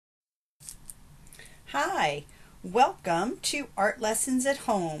Hi, welcome to Art Lessons at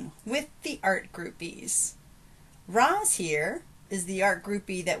Home with the Art Groupies. Roz here is the art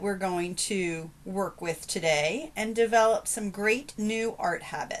groupie that we're going to work with today and develop some great new art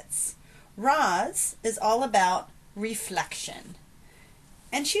habits. Roz is all about reflection,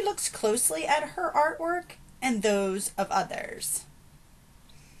 and she looks closely at her artwork and those of others.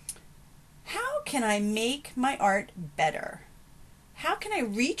 How can I make my art better? How can I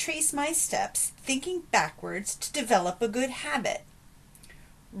retrace my steps thinking backwards to develop a good habit?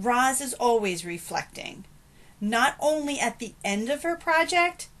 Roz is always reflecting, not only at the end of her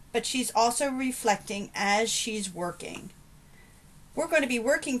project, but she's also reflecting as she's working. We're going to be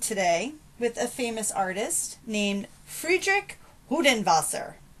working today with a famous artist named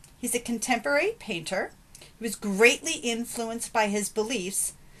Hundertwasser. He's a contemporary painter who was greatly influenced by his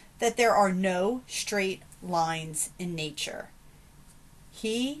beliefs that there are no straight lines in nature.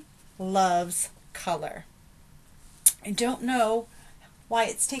 He loves color. I don't know why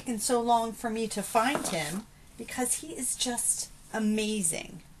it's taken so long for me to find him, because he is just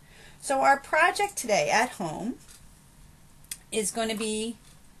amazing. So our project today at home is going to be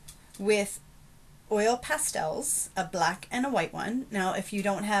with oil pastels, a black and a white one. Now if you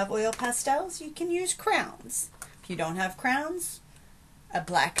don't have oil pastels, you can use crowns. If you don't have crowns, a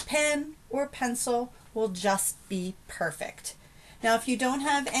black pen or pencil will just be perfect. Now if you don't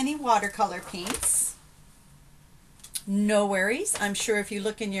have any watercolor paints, no worries. I'm sure if you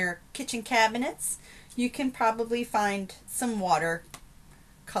look in your kitchen cabinets, you can probably find some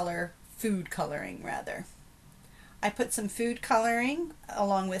food coloring rather. I put some food coloring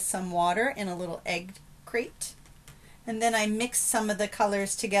along with some water in a little egg crate, and then I mixed some of the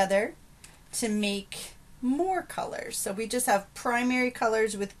colors together to make more colors. So we just have primary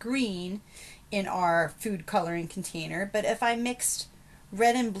colors with green in our food coloring container, but if I mixed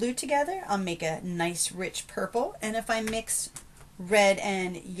red and blue together, I'll make a nice rich purple, and if I mix red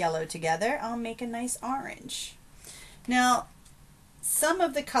and yellow together, I'll make a nice orange. Now some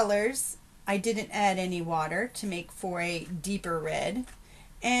of the colors I didn't add any water to make for a deeper red,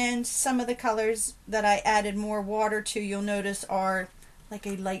 and some of the colors that I added more water to, you'll notice, are like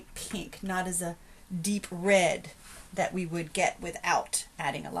a light pink, not as a deep red that we would get without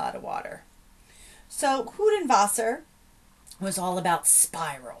adding a lot of water. So Hundertwasser was all about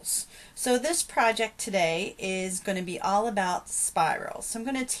spirals. So this project today is going to be all about spirals. So I'm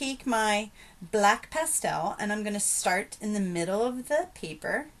going to take my black pastel and I'm going to start in the middle of the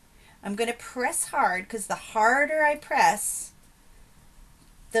paper. I'm going to press hard, because the harder I press,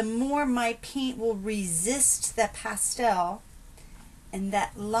 the more my paint will resist the pastel, and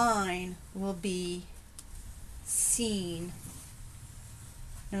that line will be seen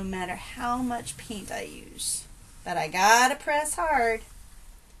no matter how much paint I use. But I gotta press hard,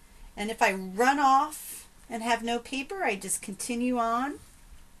 and if I run off and have no paper, I just continue on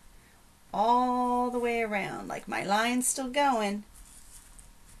all the way around, like my line's still going,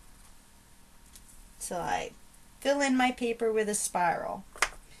 till I fill in my paper with a spiral.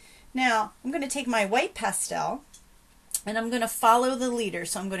 Now I'm going to take my white pastel and I'm going to follow the leader.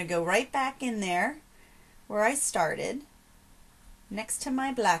 So I'm going to go right back in there where I started, next to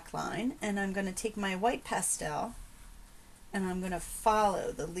my black line, and I'm going to take my white pastel and I'm going to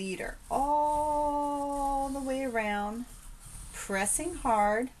follow the leader all the way around, pressing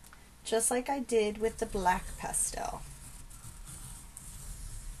hard, just like I did with the black pastel.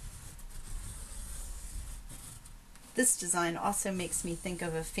 This design also makes me think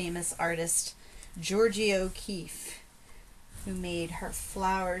of a famous artist, Georgia O'Keeffe, who made her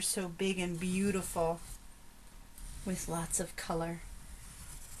flowers so big and beautiful with lots of color.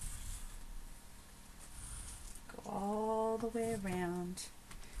 Go all the way around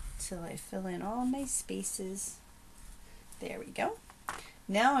till I fill in all my spaces. There we go.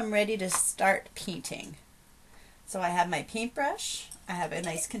 Now I'm ready to start painting. So I have my paintbrush. I have a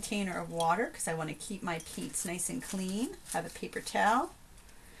nice container of water because I want to keep my paints nice and clean. I have a paper towel.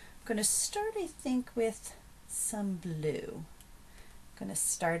 I'm going to start, I think, with some blue. I'm going to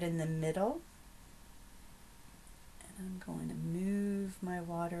start in the middle, and I'm going to move my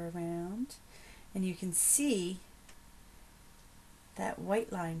water around, and you can see that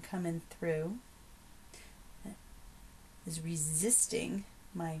white line coming through that is resisting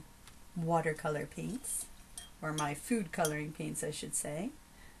my watercolor paints, or my food coloring paints I should say.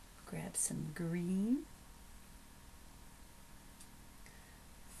 Grab some green,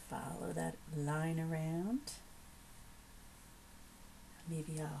 follow that line around.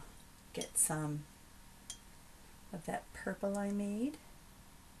 Maybe I'll get some of that purple I made,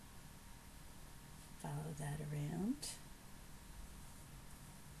 follow that around.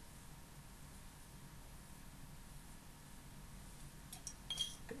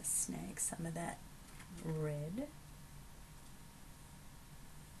 some of that red.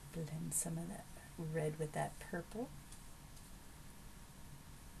 Blend some of that red with that purple.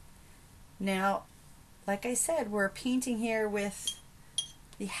 Now, like I said, we're painting here with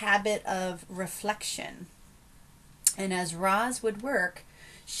the habit of reflection. And as Roz would work,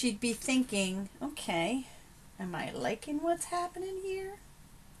 she'd be thinking, okay, am I liking what's happening here?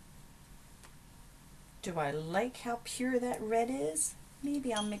 Do I like how pure that red is?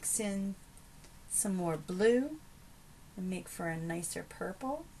 Maybe I'll mix in some more blue and make for a nicer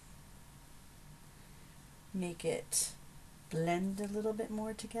purple. Make it blend a little bit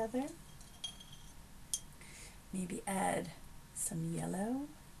more together. Maybe add some yellow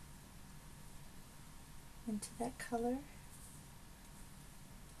into that color.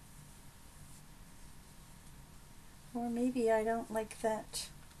 Or maybe I don't like that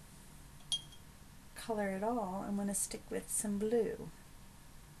color at all. I'm going to stick with some blue.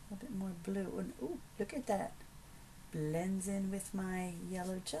 A little bit more blue. And ooh, look at that. Blends in with my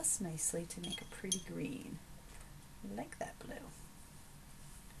yellow just nicely to make a pretty green. I like that blue.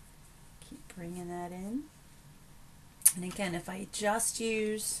 Keep bringing that in. And again, if I just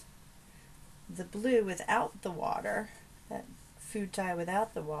use the blue without the water, that food dye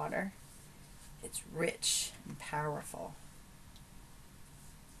without the water, it's rich and powerful.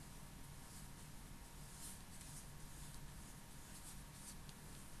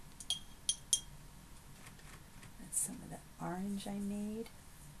 That's some of that orange I made.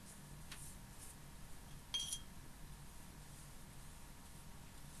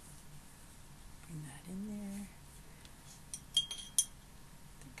 Bring that in there.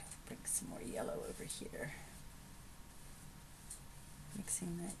 I think I'll bring some more yellow over here.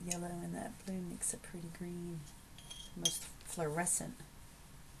 Mixing that yellow and that blue makes a pretty green, almost fluorescent.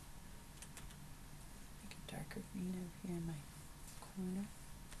 Make a darker green over here in my corner.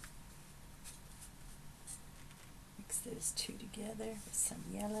 Mix those two together with some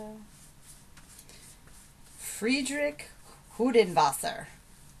yellow. Hundertwasser,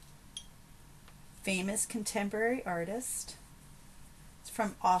 famous contemporary artist. It's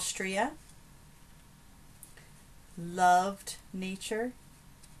from Austria. Loved nature,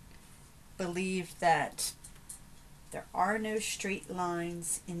 believed that there are no straight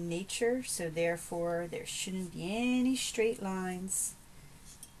lines in nature, so therefore there shouldn't be any straight lines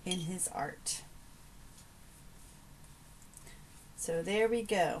in his art. So there we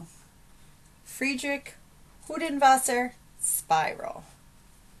go. Hundertwasser spiral.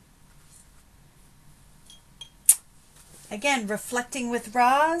 Again, reflecting with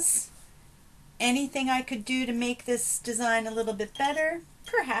Roz. Anything I could do to make this design a little bit better?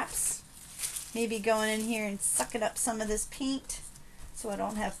 Perhaps. Maybe going in here and sucking up some of this paint so I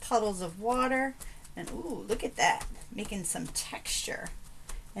don't have puddles of water. And ooh, look at that. Making some texture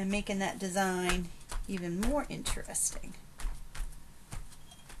and making that design even more interesting.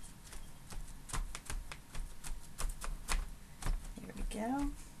 There we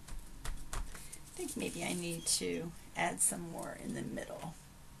go. I think maybe I need to add some more in the middle.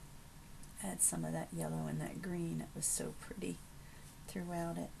 Add some of that yellow and that green. It was so pretty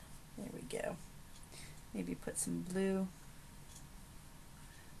throughout it. There we go. Maybe put some blue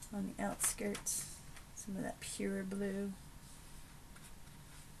on the outskirts. Some of that pure blue.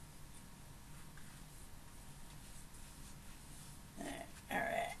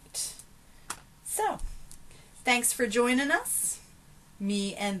 Alright. So, thanks for joining us.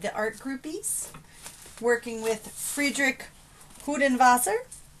 Me and the art groupies. Working with Hundertwasser.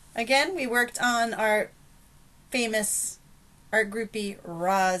 Again, we worked on our famous art groupie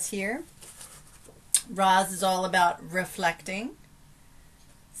Roz here. Roz is all about reflecting.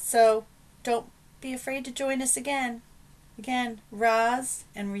 So don't be afraid to join us again. Again, Roz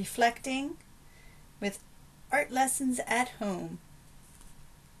and reflecting with art lessons at home.